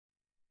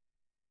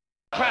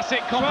Classic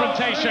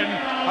confrontation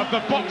of the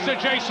boxer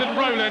Jason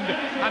Rowland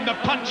and the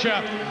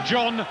puncher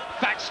Jon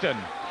Thaxton.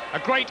 A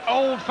great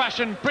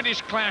old-fashioned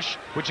British clash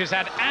which has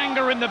had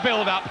anger in the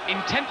build-up,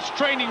 intense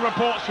training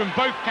reports from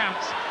both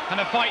camps, and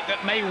a fight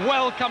that may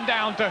well come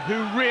down to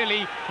who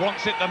really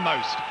wants it the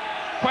most.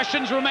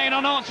 Questions remain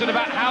unanswered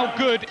about how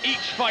good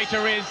each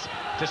fighter is.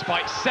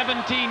 Despite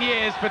 17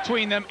 years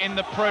between them in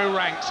the pro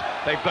ranks,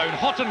 they've blown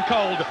hot and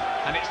cold,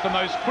 and it's the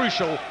most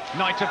crucial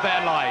night of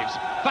their lives.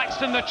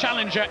 Thaxton the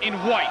challenger in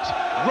white,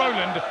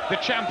 Rowland the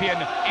champion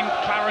in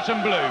claret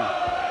and blue.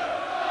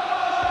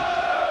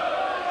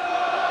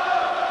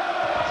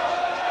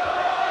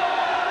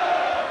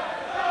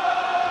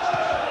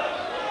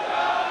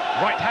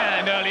 Right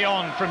hand early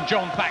on from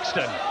Jon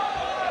Thaxton.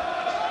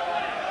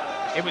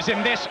 It was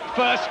in this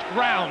first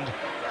round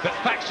that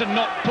Thaxton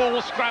knocked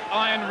Paul Scrap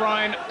Iron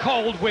Ryan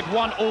cold with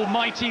one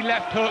almighty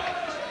left hook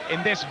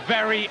in this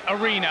very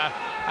arena.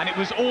 And it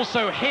was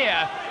also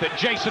here that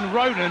Jason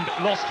Rowland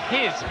lost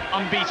his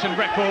unbeaten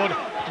record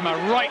from a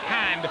right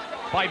hand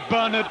by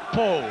Bernard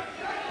Paul.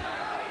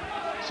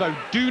 So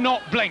do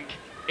not blink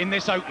in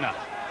this opener.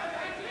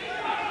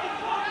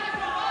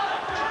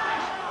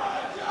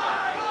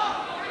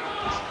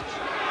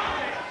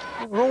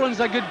 Rowland's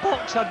a good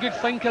boxer, good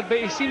thinker, but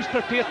he seems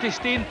prepared to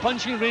stay in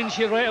punching range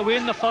here right away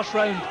in the first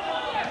round.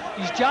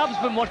 His jab's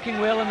been working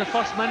well in the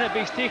first minute,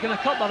 but he's taken a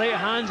couple of right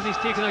hands and he's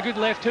taken a good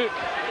left hook.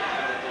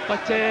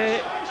 But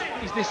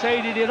he's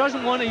decided he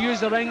doesn't want to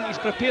use the ring. He's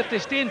prepared to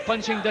stay in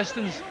punching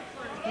distance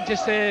and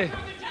just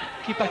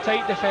keep a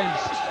tight defence.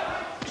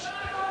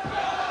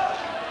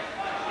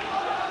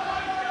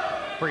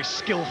 Very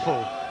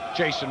skillful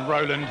Jason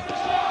Rowland.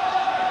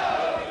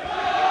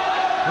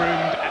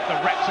 Groomed at the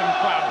Repton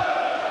Club.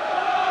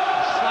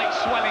 Slight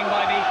swelling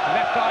by the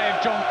left eye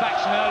of Jon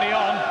Thaxton early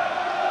on.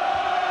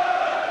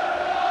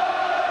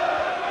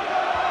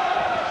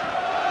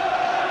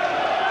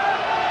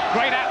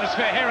 Great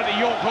atmosphere here at the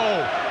York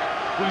Hall.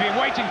 We've been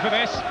waiting for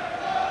this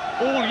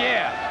all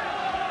year.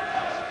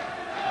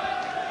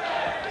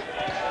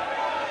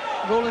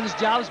 Rowland's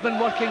jab's been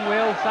working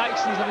well.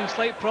 Thaxton's having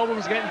slight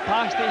problems getting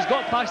past it. He's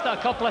got past it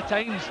a couple of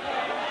times.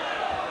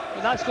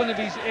 But that's going to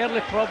be his early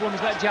problems,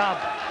 that jab.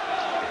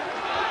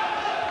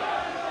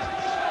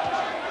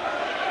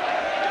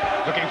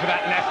 Looking for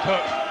that left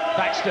hook,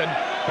 Thaxton,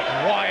 but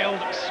wild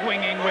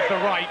swinging with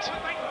the right.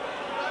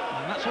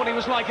 And that's what he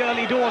was like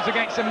early doors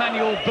against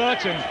Emmanuel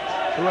Burton,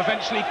 who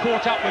eventually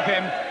caught up with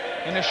him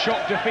in a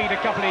shock defeat a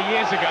couple of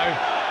years ago.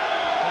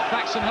 But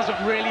Thaxton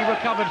hasn't really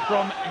recovered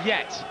from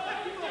yet.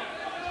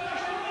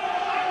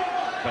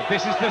 But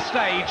this is the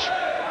stage.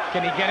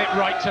 Can he get it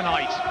right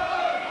tonight?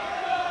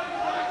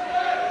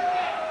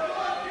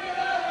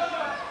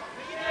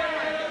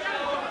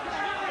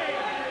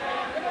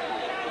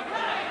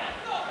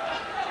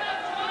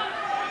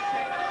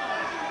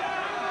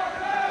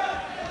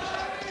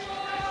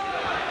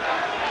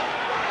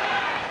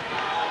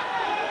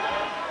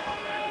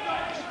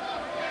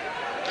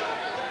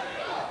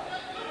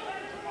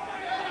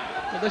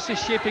 This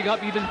is shaping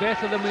up even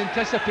better than we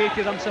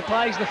anticipated. I'm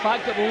surprised the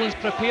fact that Rowland's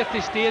prepared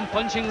to stay in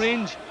punching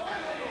range.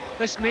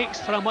 This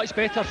makes for a much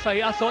better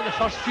fight. I thought the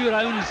first few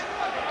rounds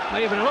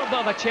might have been a little bit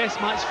of a chess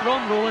match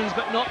from Rowland's,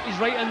 but not, he's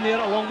right in there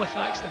along with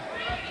Thaxton.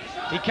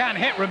 He can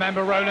hit,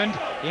 remember, Rowland.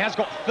 He has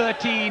got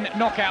 13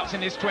 knockouts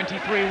in his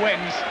 23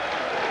 wins.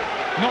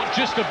 Not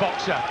just a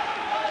boxer,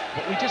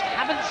 but we just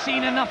haven't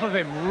seen enough of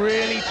him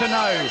really to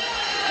know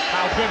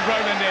how good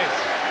Rowland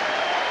is.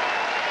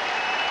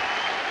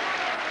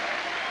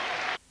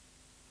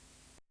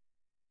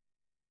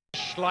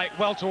 Like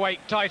welterweight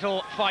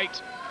title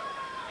fight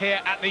here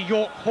at the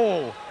York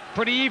Hall.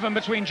 Pretty even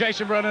between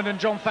Jason Rowland and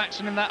Jon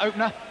Thaxton in that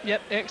opener.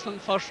 Yep,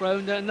 excellent first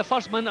round. In the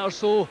first minute or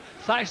so,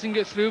 Thaxton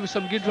got through with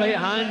some good right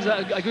hands,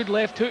 a good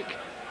left hook,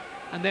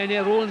 and then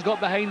Rowland's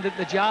got behind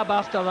the jab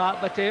after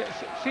that, but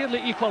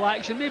fairly equal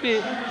action. Maybe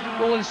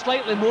Rowland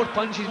slightly more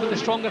punches, but the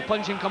stronger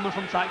punching coming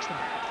from Thaxton.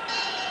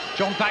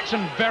 Jon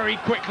Thaxton very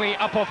quickly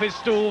up off his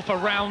stool for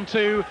round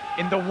two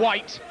in the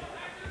white.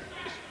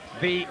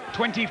 The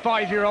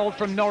 25-year-old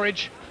from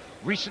Norwich,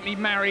 recently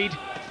married,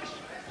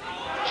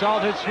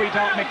 childhood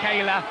sweetheart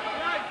Michaela,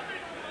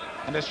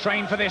 and has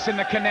trained for this in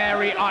the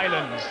Canary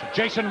Islands.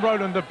 Jason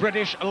Rowland, the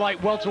British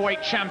light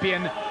welterweight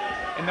champion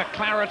in the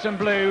claret and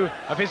blue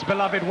of his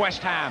beloved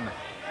West Ham.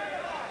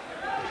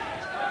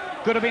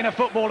 Could have been a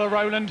footballer,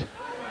 Rowland.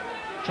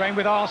 Trained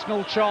with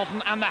Arsenal,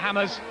 Charlton and the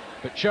Hammers,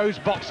 but chose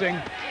boxing.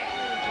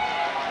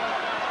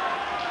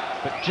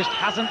 But just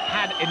hasn't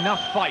had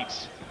enough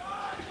fights.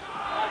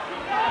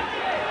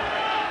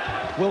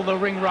 Will the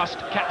ring rust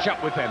catch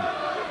up with him?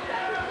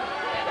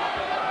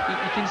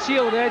 You can see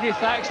already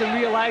Thaxton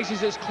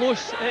realises it's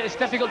close. It's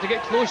difficult to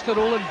get close to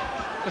Rowland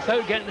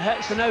without getting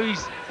hit. So now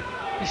he's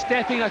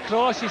stepping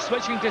across. He's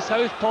switching to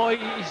southpaw.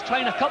 He's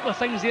trying a couple of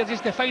things there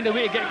just to find a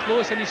way to get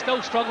close, and he's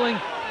still struggling.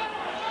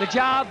 The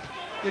jab,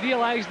 he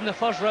realised in the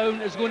first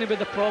round, is going to be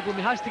the problem.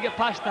 He has to get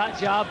past that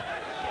jab.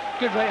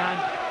 Good right hand.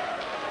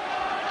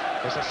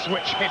 There's a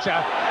switch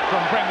hitter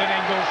from Brendan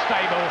Ingle's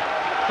stable.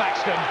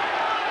 Thaxton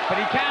but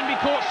he can be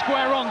caught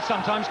square on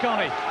sometimes,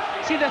 can't he?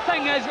 See, the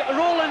thing is,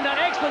 Rowland, an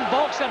excellent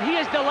boxer, he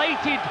is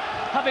delighted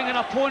having an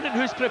opponent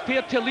who's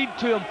prepared to lead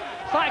to him.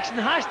 Thaxton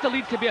has to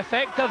lead to be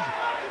effective,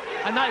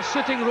 and that's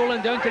suiting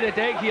Rowland down to the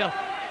deck here.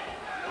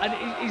 And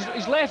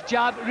his left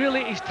jab,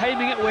 really, he's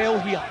timing it well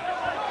here.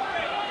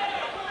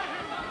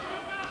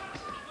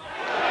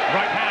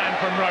 Right hand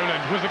from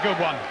Rowland was a good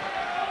one.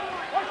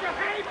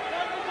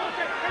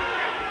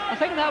 I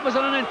think that was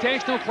an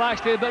unintentional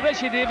clash there, but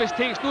Richie Davis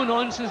takes no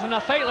nonsense. In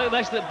a fight like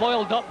this that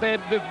boiled up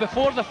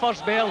before the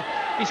first bell,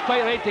 he's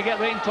quite right to get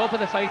right on top of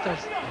the fighters.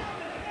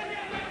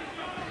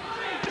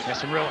 There's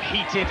some real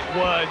heated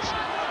words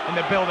in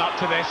the build-up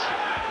to this.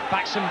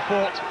 Thaxton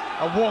fought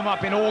a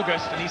warm-up in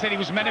August, and he said he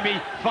was meant to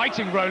be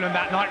fighting Rowland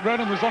that night.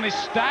 Rowland was on his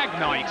stag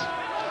night.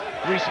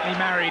 Recently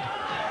married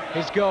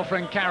his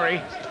girlfriend,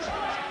 Carrie.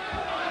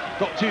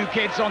 Got 2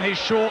 kids on his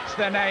shorts,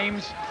 their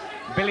names,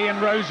 Billy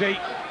and Rosie.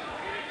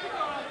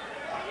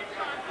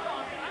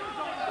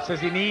 Says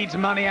he needs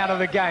money out of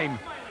the game.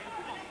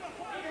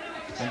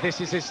 And this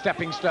is his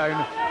stepping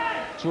stone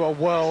to a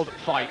world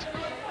fight.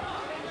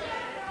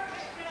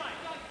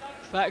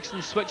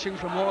 Thaxton switching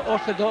from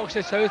orthodox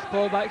to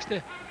southpaw, back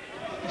to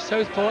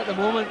southpaw at the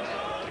moment.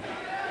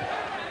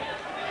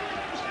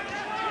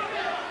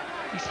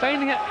 He's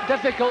finding it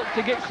difficult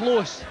to get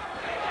close.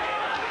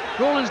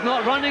 Rowland's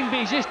not running, but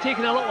he's just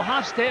taking a little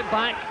half step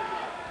back,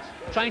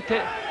 trying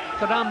to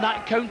ram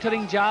that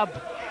countering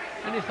jab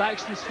into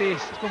Thaxton's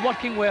face. It's been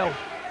working well.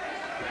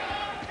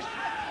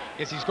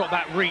 Yes, he's got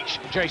that reach,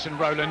 Jason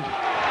Rowland. 3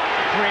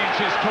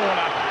 inches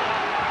taller.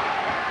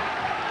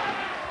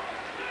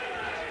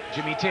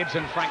 Jimmy Tibbs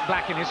and Frank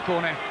Black in his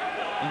corner,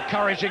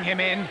 encouraging him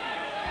in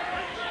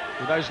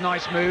with those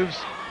nice moves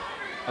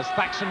as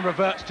Thaxton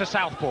reverts to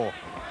southpaw.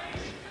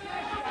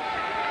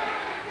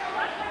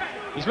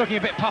 He's looking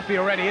a bit puffy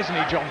already, isn't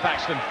he, Jon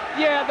Thaxton?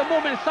 Yeah, at the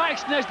moment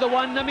Thaxton is the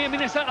one. I mean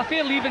it's a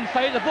fairly even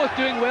fight. They're both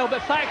doing well,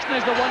 but Thaxton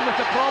is the one with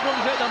the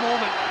problems at the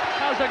moment.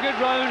 That was a good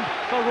round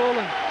for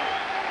Rowland.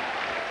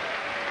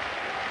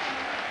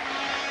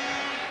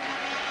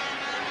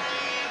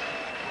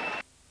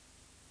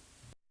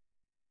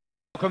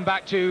 Welcome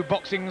back to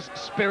boxing's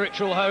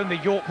spiritual home, the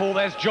York Hall.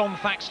 There's Jon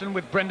Thaxton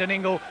with Brendan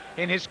Ingle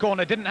in his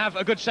corner. Didn't have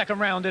a good second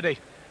round, did he?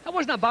 That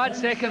wasn't a bad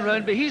second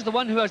round, but he's the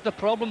one who has the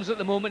problems at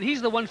the moment.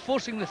 He's the one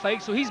forcing the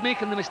fight, so he's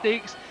making the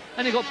mistakes,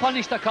 and he got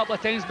punished a couple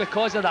of times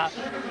because of that.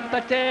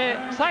 But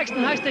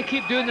Thaxton has to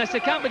keep doing this. He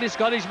can't be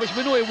discouraged, which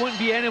we know he won't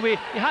be anyway.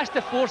 He has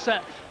to force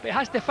it, but he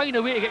has to find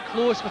a way to get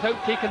close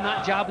without taking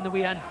that jab on the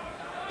way in.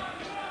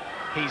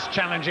 He's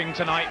challenging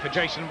tonight for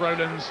Jason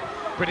Rowland's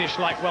British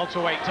light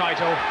welterweight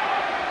title.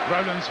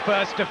 Rowland's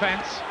first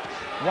defence,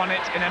 won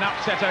it in an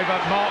upset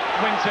over Mark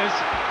Winters,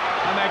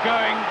 and they're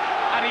going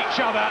at each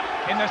other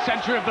in the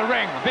centre of the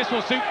ring. This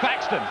will suit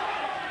Thaxton.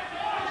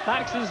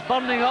 Thaxton's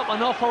burning up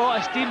an awful lot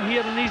of steam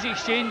here in these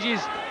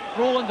exchanges.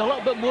 Rowland a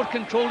little bit more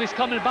controlled. He's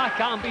coming back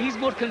at him, but he's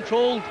more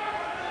controlled.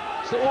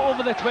 So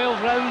over the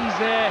 12 rounds,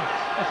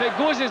 if it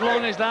goes as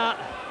long as that,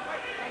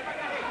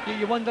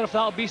 you wonder if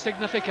that'll be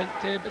significant.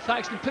 But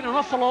Thaxton putting an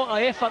awful lot of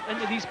effort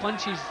into these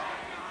punches.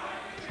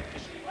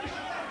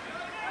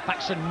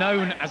 Thaxton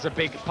known as a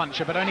big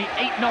puncher, but only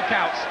 8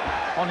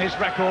 knockouts on his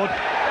record.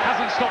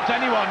 Hasn't stopped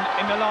anyone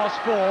in the last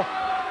 4,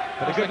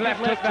 but a good left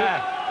hook there.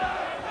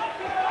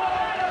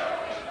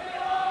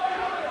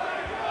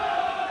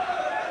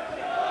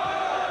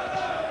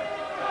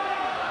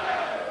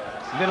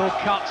 Little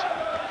cut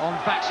on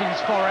Thaxton's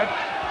forehead.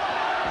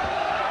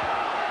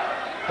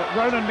 But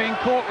Rowland being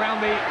caught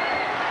round the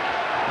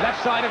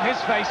left side of his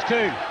face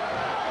too.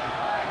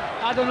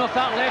 I don't know if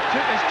that left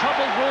hook has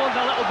troubled Rowland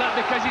a little bit,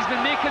 because he's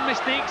been making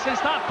mistakes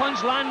since that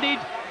punch landed.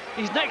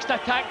 His next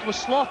attack was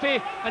sloppy,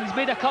 and he's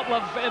made a couple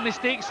of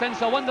mistakes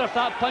since. I wonder if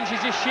that punch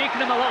is just shaking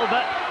him a little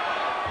bit.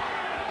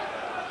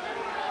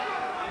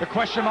 The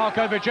question mark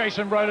over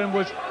Jason Rowland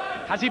was,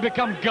 has he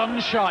become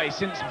gun-shy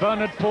since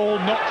Bernard Paul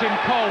knocked him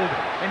cold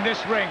in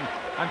this ring?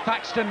 And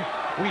Thaxton,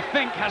 we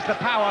think, has the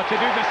power to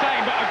do the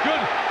same, but a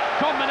good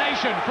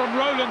combination from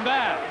Rowland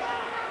there.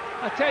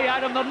 I tell you,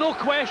 Adam, there's no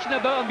question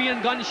about him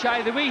being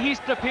gun-shy. The way he's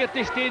prepared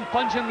to stay in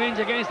punching range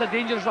against a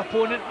dangerous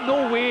opponent,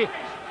 no way,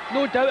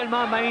 no doubt in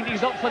my mind,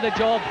 he's up for the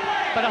job.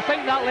 But I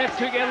think that left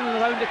hook early in the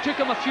round, it took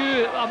him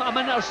a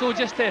minute or so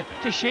just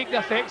to shake the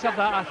effects of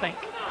that, I think.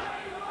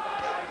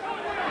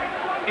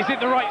 Is it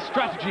the right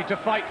strategy to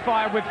fight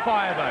fire with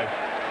fire, though?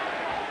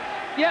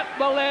 Yep,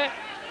 well,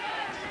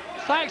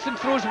 Thaxton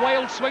throws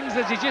wild swings,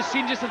 as he's just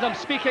seen just as I'm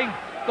speaking.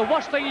 The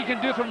worst thing you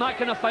can do from that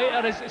kind of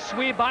fighter is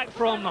sway back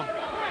from them.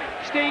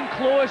 Staying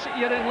close,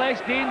 you're in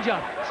less danger,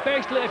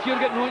 especially if you're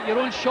getting your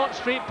own short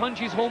straight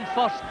punches home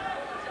first.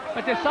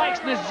 But the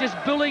Thaxton is just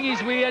bullying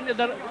his way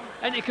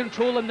into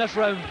control in this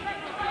round.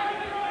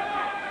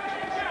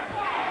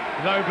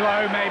 Low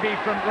blow maybe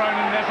from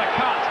Rowland. There's a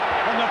cut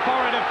on the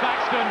forehead of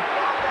Thaxton,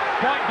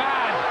 quite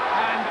bad,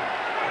 and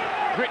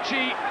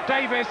Richie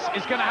Davis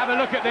is going to have a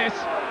look at this.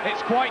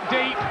 It's quite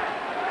deep,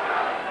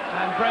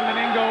 and Brendan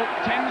Ingle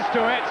tends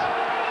to it.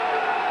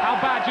 How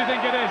bad do you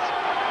think it is?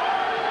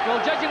 Well,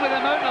 judging with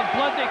the amount of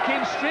blood that came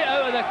straight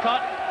out of the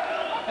cut,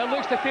 It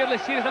looks fairly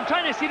serious. I'm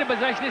trying to see the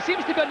position. It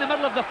seems to be in the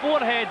middle of the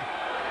forehead.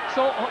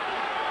 So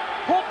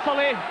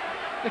hopefully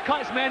the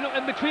Cuts men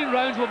in between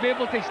rounds will be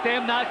able to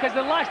stem that, because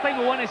the last thing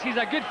we want to see is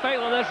a good fight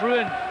like this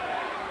ruined.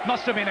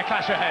 Must have been a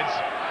clash of heads.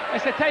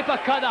 It's the type of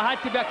cut that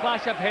had to be a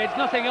clash of heads.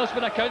 Nothing else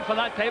would account for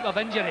that type of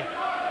injury.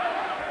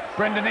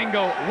 Brendan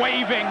Ingle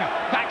waving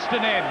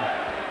Thaxton in.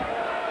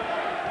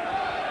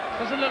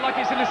 Doesn't look like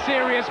it's in a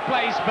serious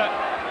place, but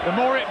the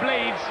more it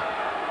bleeds,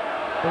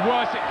 the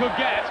worse it could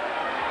get.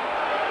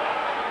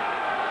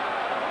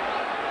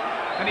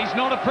 And he's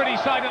not a pretty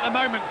sight at the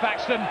moment,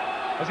 Thaxton,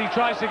 as he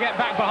tries to get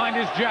back behind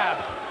his jab.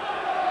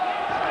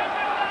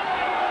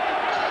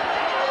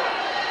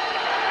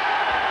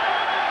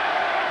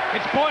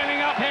 It's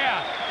boiling up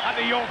here at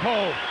the York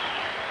Hall.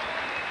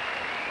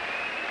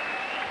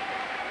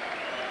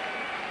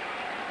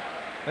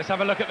 Let's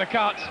have a look at the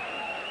cut.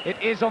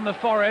 It is on the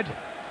forehead.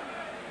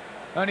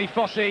 Ernie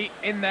Fossey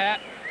in there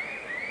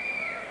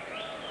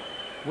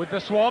with the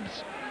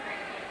swabs.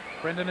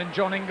 Brendan and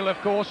John Ingle, of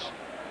course,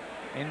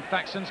 in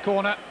Thaxton's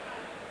corner.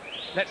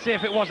 Let's see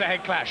if it was a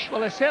head clash.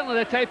 Well, it's certainly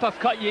the type of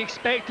cut you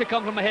expect to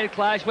come from a head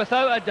clash,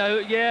 without a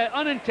doubt. Yeah,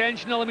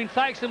 unintentional. I mean,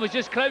 Thaxton was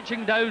just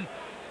crouching down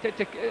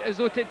as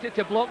though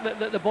to block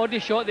the body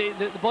shot.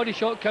 The body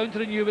shot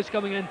countering you was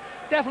coming in.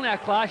 Definitely a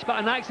clash, but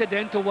an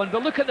accidental one.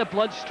 But look at the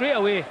blood straight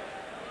away.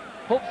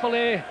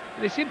 Hopefully,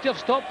 they seem to have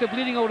stopped the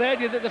bleeding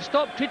already. They've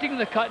stopped treating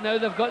the cut now.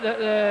 They've got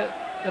the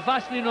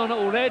Vaseline on it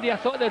already. I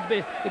thought they'd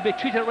be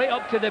treated right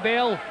up to the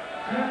bell,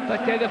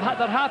 but they're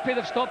happy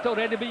they've stopped it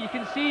already. But you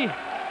can see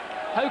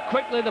how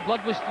quickly the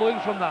blood was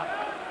flowing from that.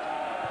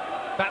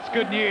 That's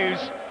good news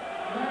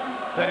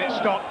that it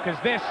stopped,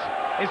 because this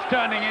is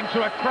turning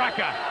into a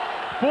cracker.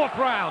 Fourth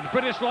round,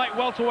 British light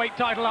welterweight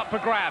title up for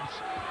grabs.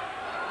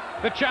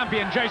 The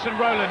champion, Jason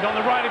Rowland, on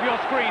the right of your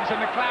screens in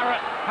the claret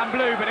and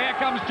blue, but here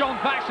comes Jon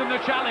Thaxton, the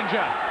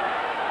challenger.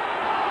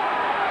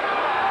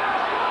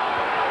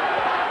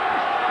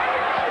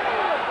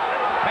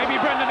 Maybe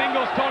Brendan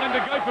Ingle's told him to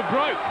go for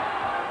broke.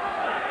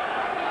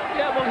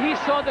 Yeah, well, he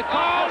saw the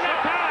cut. Oh,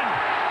 left hand!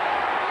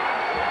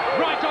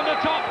 Right on the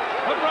top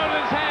of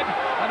Rowland's head,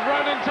 and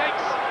Rowland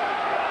takes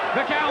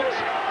the count.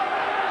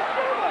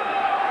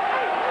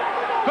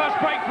 First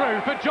breakthrough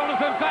for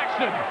Jonathan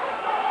Thaxton.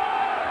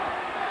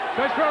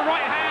 Goes for a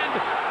right hand.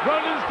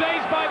 Rowland's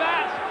dazed by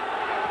that.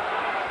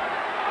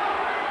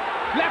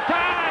 Left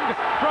hand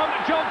from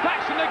Jon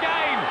Thaxton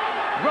again.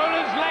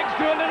 Rowland's legs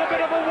do a little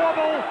bit of a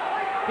wobble.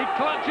 He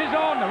clutches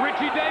on.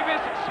 Richie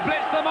Davis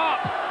splits them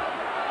up.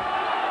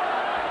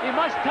 He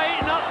must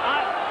tighten up.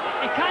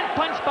 He can't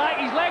punch back.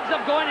 His legs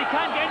have gone. He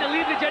can't get any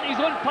leverage into his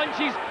own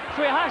punches.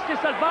 So he has to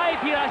survive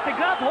here. He has to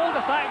grab hold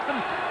of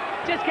Thaxton.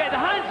 Just get the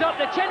hands up,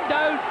 the chin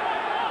down,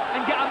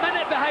 and get a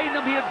minute behind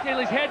him here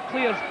until his head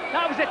clears.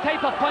 That was the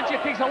type of punch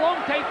it takes a long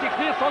time to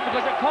clear from,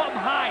 because it caught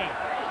him high.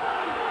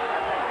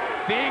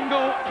 The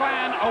Ingle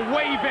clan are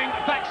waving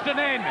Thaxton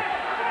in.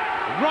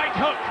 Right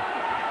hook.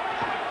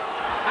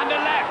 And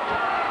a left.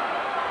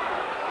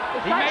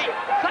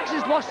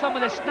 Thaxton's lost some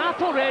of the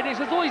snap already. It's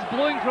as though he's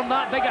blowing from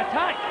that big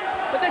attack.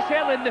 But this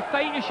early in the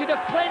fight, he should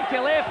have plenty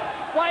left.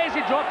 Why has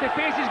he dropped his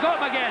pace? He's got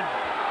him again.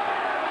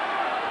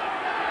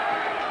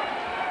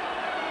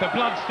 The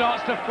blood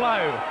starts to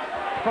flow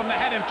from the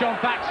head of Jon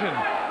Thaxton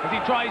as he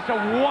tries to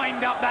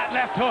wind up that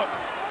left hook.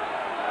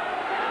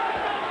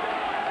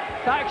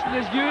 Thaxton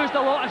has used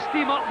a lot of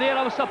steam up there.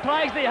 I was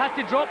surprised that he had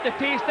to drop the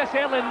pace this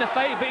early in the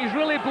fight, but he's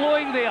really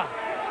blowing there.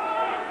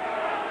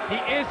 He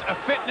is a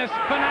fitness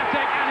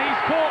fanatic, and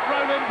he's caught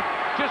Rowland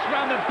just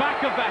round the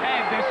back of the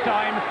head this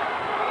time.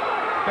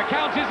 The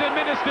count is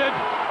administered.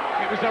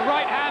 It was the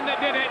right hand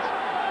that did it.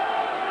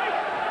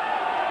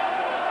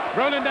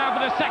 Rowland down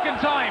for the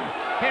second time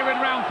here in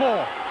round 4.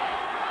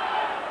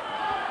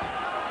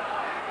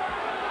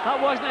 That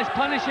wasn't as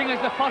punishing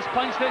as the first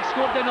punch that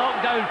scored the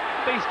knockdown,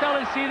 but he's still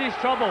in serious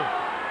trouble.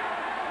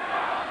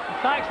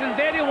 Thaxton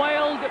very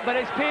wild, but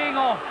it's paying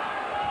off.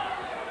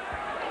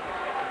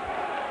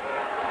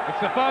 It's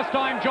the first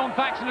time Jon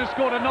Thaxton has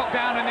scored a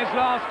knockdown in his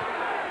last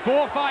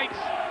 4 fights.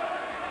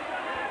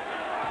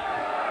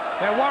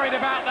 They're worried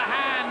about the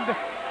hand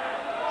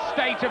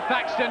state of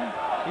Thaxton.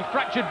 He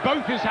fractured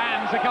both his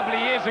hands a couple of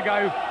years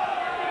ago.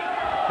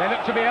 They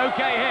look to be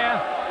okay here.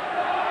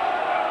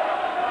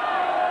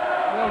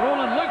 Well,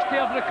 Rowland looks to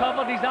have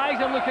recovered. His eyes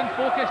are looking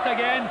focused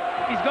again.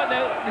 He's got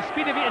the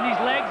speed of it in his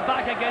legs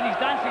back again. He's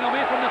dancing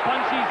away from the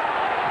punches.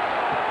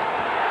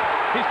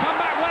 He's come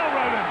back well,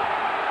 Rowland.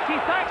 See,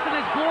 Thaxton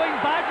is blowing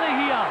badly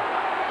here.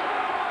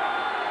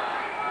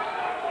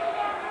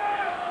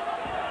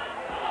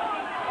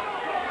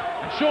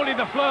 And surely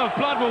the flow of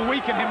blood will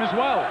weaken him as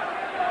well.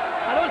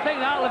 I don't think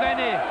that'll have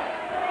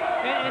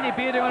any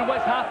bearing on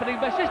what's happening,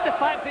 but it's just the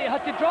fact that he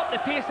had to drop the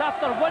pace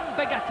after one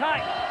big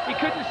attack. He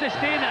couldn't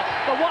sustain it.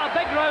 But what a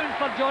big round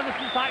for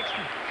Jonathan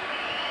Thaxton.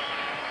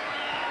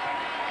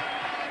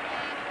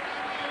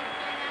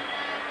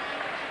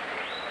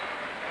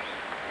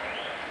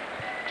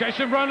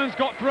 Jason Rowland's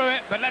got through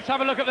it, but let's have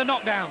a look at the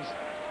knockdowns.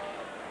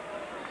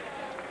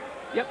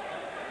 Yep,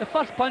 The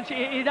first punch,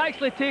 he'd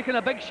actually taken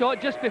a big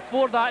shot just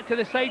before that to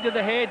the side of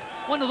the head.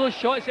 One of those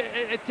shots,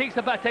 it takes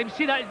a bit of time.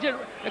 See that?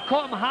 It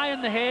caught him high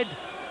in the head.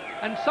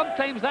 And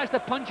sometimes that's the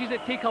punches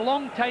that take a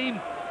long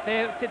time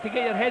to get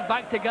your head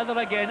back together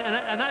again.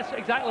 And that's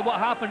exactly what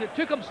happened. It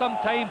took him some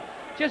time.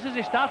 Just as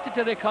he started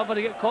to recover,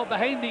 he got caught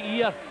behind the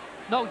ear,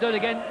 knocked down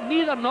again.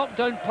 Neither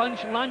knockdown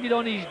punch landed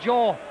on his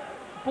jaw.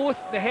 Both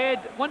the head,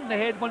 one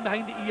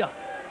behind the ear.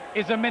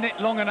 Is a minute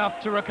long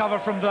enough to recover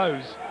from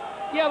those?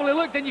 Yeah, well, he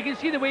looked and you can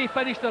see the way he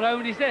finished the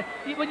round. He said,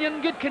 when you're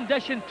in good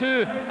condition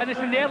too, and it's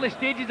in the early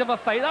stages of a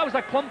fight, that was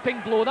a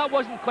clumping blow. That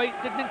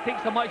didn't take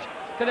so much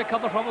to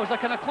recover from. It was a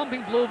kind of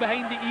clumping blow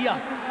behind the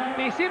ear.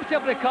 But he seems to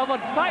have recovered.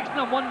 Thaxton,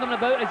 I'm wondering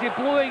about, is he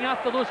blowing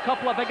after those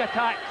couple of big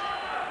attacks?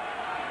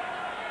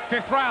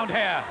 Fifth round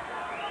here.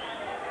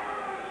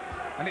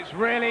 And it's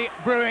really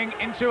brewing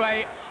into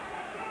a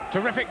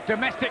terrific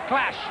domestic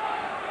clash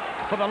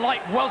for the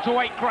light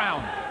welterweight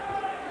crown.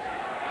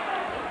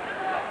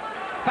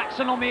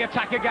 Thaxton on the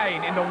attack again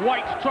in the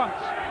white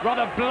trunks,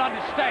 rather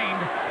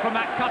blood-stained from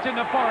that cut in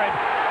the forehead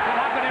that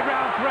happened in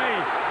round 3.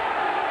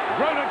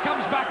 Rowland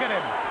comes back at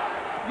him.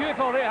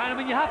 Beautiful right hand. I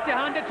mean, you have to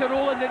hand it to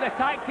Rowland, the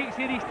tactics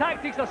here. His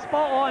tactics are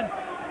spot on.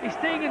 He's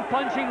staying in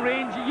punching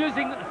range,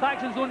 using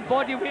Thaxton's own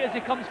body weight as he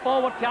comes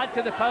forward to add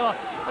to the power.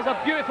 There's a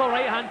beautiful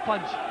right-hand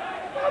punch.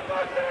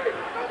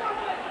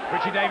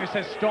 Richie Davis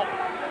says stop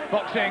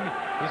boxing.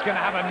 He's going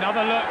to have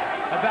another look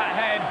at that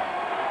head.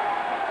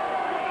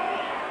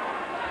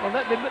 Well,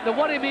 the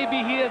worry may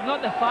be here, not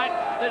the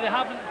fact that they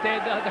haven't,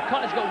 the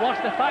cut has got worse,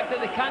 the fact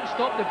that they can't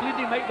stop the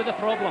bleeding might be the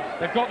problem.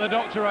 They've got the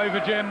doctor over,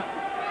 Jim.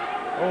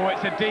 Oh,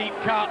 it's a deep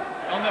cut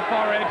on the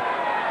forehead.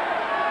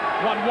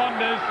 One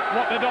wonders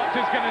what the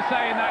doctor's going to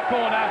say in that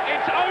corner.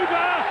 It's over!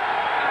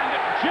 And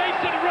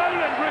Jason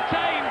Rowland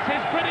retains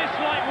his British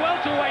light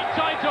welterweight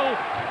title.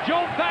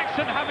 Jon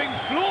Thaxton, having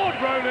floored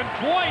Rowland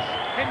twice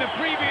in the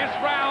previous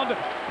round,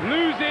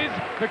 loses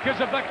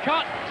because of the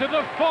cut to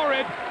the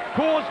forehead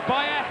caused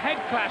by a head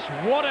clash.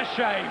 What a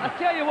shame. I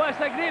tell you what,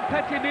 it's a great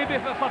pity maybe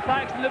for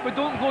Thaxton that we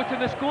don't go to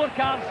the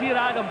scorecards here,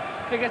 Adam,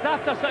 because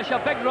after such a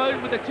big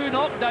round with the 2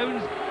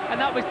 knockdowns, and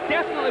that was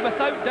definitely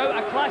without doubt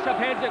a clash of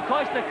heads that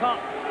caused the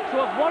cut.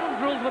 So if one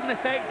rules were in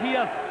effect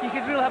here, you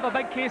could really have a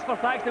big case for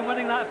Thaxton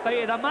winning that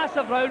fight. It had a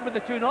massive round with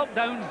the 2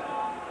 knockdowns,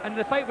 and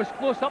the fight was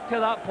close up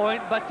to that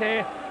point, but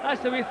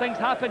that's the way things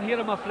happen here,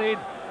 I'm afraid.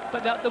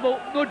 But they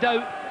will no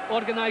doubt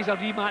organise a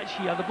rematch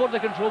here. The Board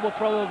of Control will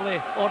probably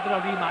order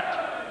a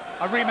rematch.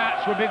 A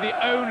rematch would be the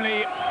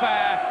only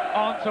fair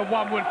answer,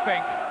 one would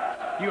think.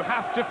 You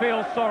have to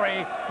feel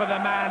sorry for the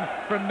man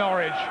from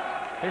Norwich.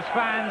 His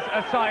fans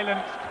are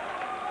silenced,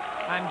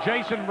 and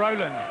Jason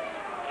Rowland,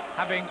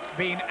 having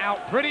been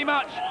out pretty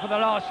much for the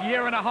last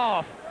year and a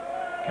half,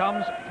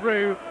 comes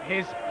through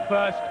his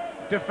first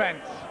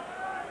defence,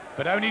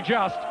 but only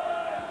just.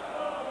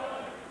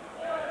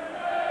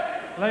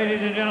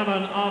 Ladies and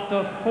gentlemen,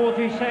 after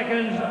 40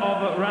 seconds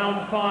of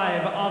round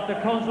 5, after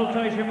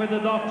consultation with the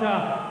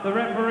doctor, the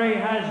referee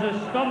has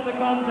stopped the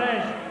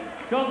contest.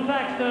 Jon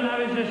Thaxton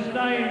having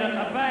sustained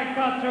a bad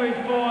cut to his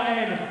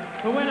forehead.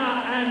 The winner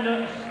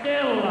and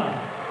still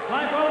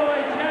light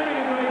welterweight champion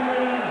of Great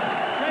Britain,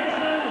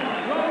 Jason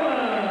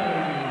Rowland.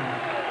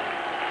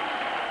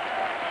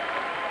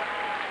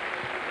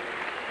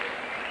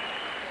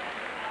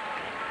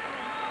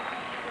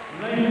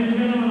 Ladies and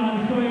gentlemen,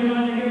 I'm sure you'd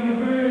like to give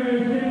a very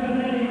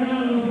sympathetic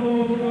round of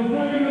applause for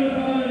very good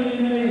opponent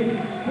in the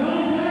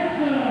Jon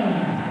Thaxton.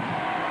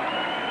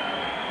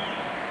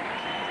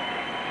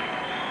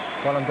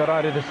 Well, I'm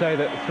delighted to say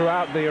that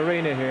throughout the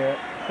arena here,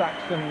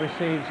 Thaxton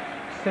receives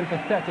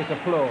sympathetic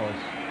applause.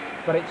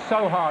 But it's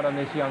so hard on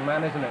this young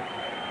man, isn't it?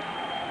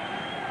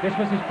 This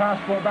was his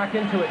passport back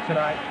into it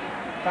tonight,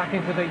 back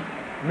into the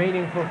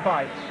meaningful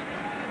fights.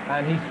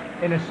 And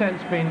he's, in a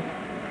sense, been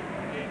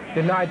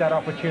denied that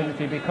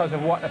opportunity because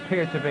of what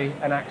appeared to be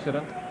an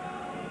accident.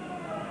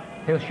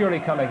 He'll surely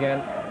come again.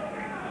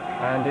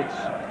 And it's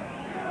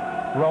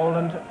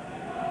Rowland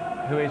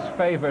who is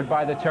favoured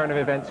by the turn of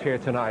events here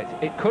tonight.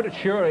 It could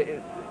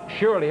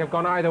surely have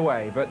gone either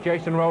way, but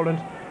Jason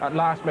Rowland at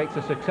last makes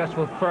a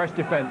successful first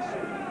defence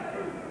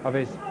of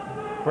his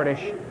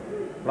British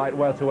light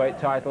welterweight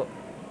title.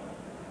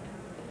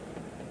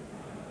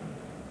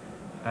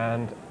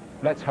 And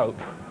let's hope,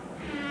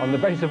 on the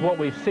basis of what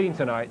we've seen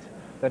tonight,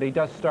 that he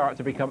does start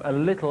to become a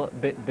little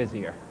bit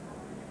busier.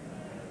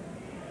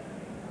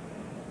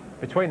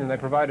 Between them, they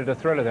provided a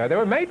thriller there. They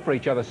were made for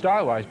each other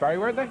style-wise, Barry,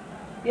 weren't they?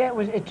 Yeah,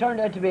 it turned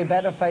out to be a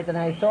better fight than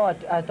I thought.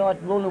 I thought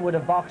Rowland would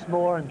have boxed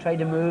more and tried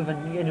to move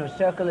and, you know,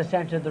 circle the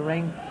centre of the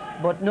ring.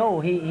 But no,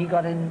 he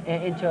got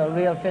into a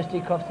real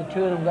fisticuffs. The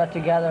two of them got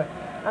together.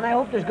 And I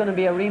hope there's going to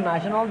be a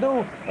rematch. And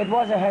although it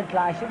was a head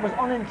clash, it was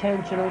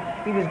unintentional.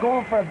 He was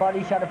going for a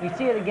body shot. If we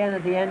see it again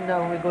at the end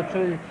now, when we go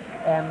through,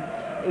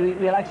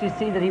 we'll actually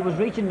see that he was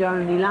reaching down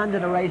and he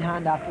landed a right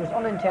hand after. It was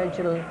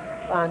unintentional.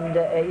 And,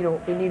 you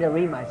know, we need a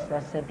rematch.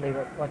 That's simply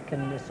what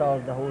can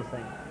solve the whole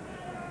thing.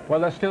 Well,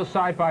 they're still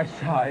side by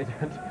side,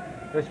 and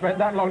they spent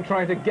that long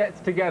trying to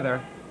get together.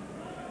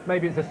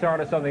 Maybe it's the start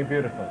of something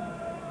beautiful.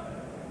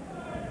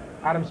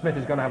 Adam Smith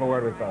is going to have a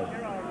word with both.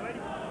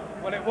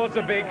 Well, it was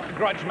a big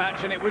grudge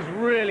match, and it was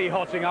really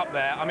hotting up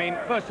there. I mean,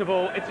 first of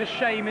all, it's a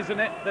shame, isn't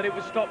it, that it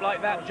was stopped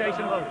like that,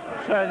 Jason?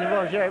 Certainly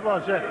was, yeah, it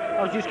was.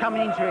 I was just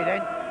coming into it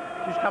then.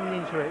 Just coming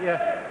into it,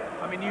 yeah.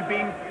 I mean, you've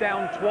been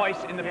down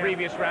twice in the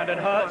previous round and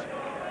hurt.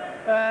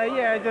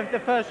 Yeah, the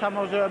first time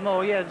I was hurt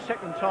more, yeah. The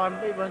second time,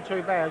 it wasn't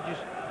too bad.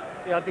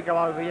 I did go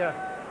over,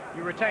 yeah.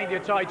 You retained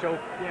your title.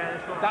 Yeah,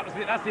 that's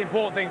right. That's the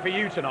important thing for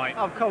you tonight.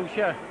 Of course,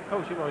 yeah. Of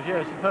course it was, yeah.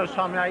 It's the first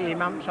time in 18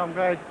 months, I'm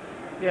glad.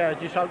 Yeah,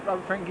 just hope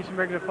Frank gets some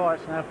regular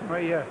fights now for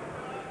me, yeah.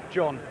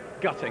 John,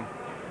 gutting.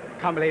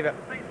 Can't believe it.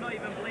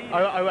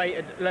 I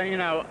waited, you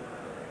know,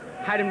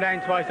 had him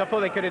down twice. I thought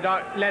they could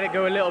have let it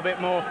go a little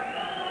bit more.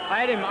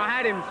 I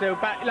had him still,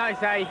 but like I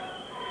say,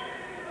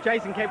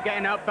 Jason kept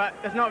getting up, but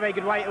that's not a very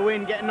good way to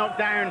win, getting knocked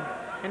down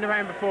in the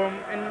round before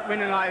and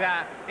winning like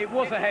that. It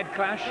was a head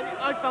clash,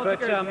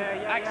 but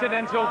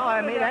accidental. Oh, I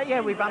admit that,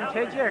 yeah, we bumped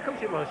heads, yeah, of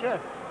course it was, yeah.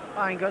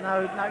 I ain't got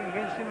nothing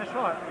against him, that's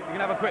right. You can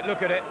have a quick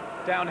look at it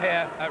down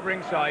here at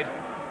ringside,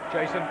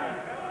 Jason.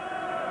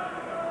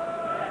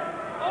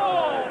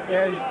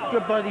 Yeah,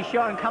 good body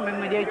shot and coming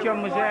with it.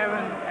 John was there,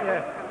 and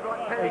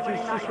yeah,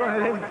 it's just one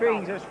of them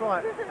things. That's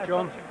right.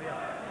 John,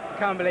 I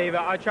can't believe it.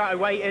 I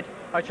waited.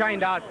 I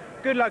trained hard.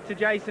 Good luck to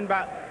Jason,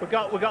 but we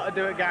got to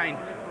do it again.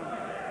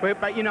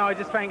 But you know, I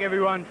just thank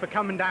everyone for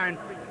coming down,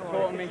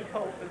 supporting me.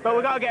 But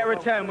we've got to get a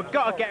return. We've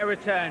got to get a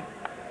return.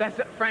 That's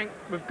it, Frank.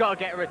 We've got to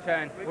get a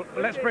return. Well,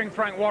 let's bring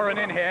Frank Warren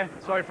in here.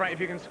 Sorry, Frank, if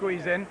you can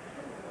squeeze in.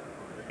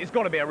 It's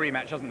got to be a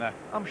rematch, hasn't there?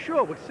 I'm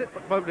sure. We'll sit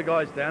both the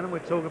guys down and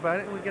we'll talk about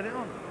it and we'll get it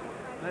on.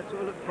 That's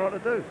what we're trying to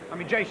do. I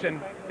mean,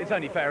 Jason, it's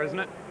only fair, isn't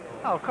it?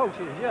 Oh, of course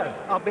it is, yeah.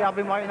 I've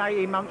been waiting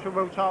 18 months for a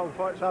world title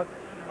fight, so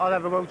I'll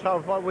have a world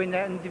title fight, win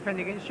that and defend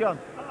against John.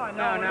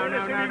 No.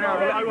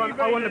 I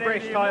want the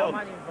British title.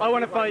 I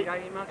want to fight.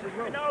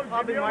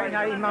 I've been waiting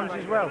 18 months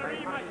as well.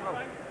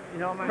 You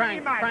know what I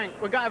mean? Frank,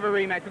 we've got to have a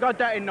rematch. We've got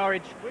to do it in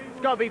Norwich.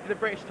 It's got to be for the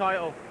British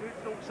title.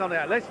 Something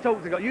out. Let's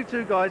talk to you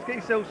two guys, get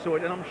yourselves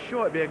sorted, and I'm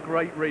sure it'll be a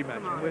great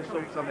rematch, and we'll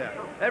sort something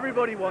out.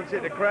 Everybody wants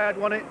it, the crowd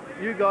want it,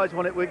 you guys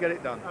want it, we'll get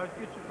it done.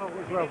 Good support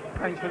as well.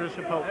 Thanks for the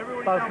support.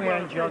 Both me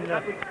and John.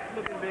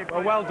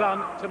 Well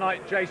done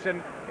tonight,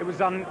 Jason. It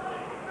was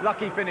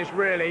lucky finish,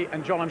 really,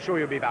 and John, I'm sure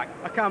you'll be back.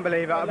 I can't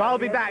believe it, but I'll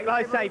be back,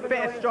 like I say,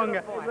 fitter,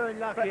 stronger. Very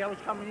lucky, I was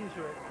coming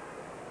into it.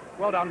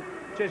 Well done.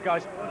 Cheers,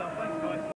 guys. Well done. Thanks, guys.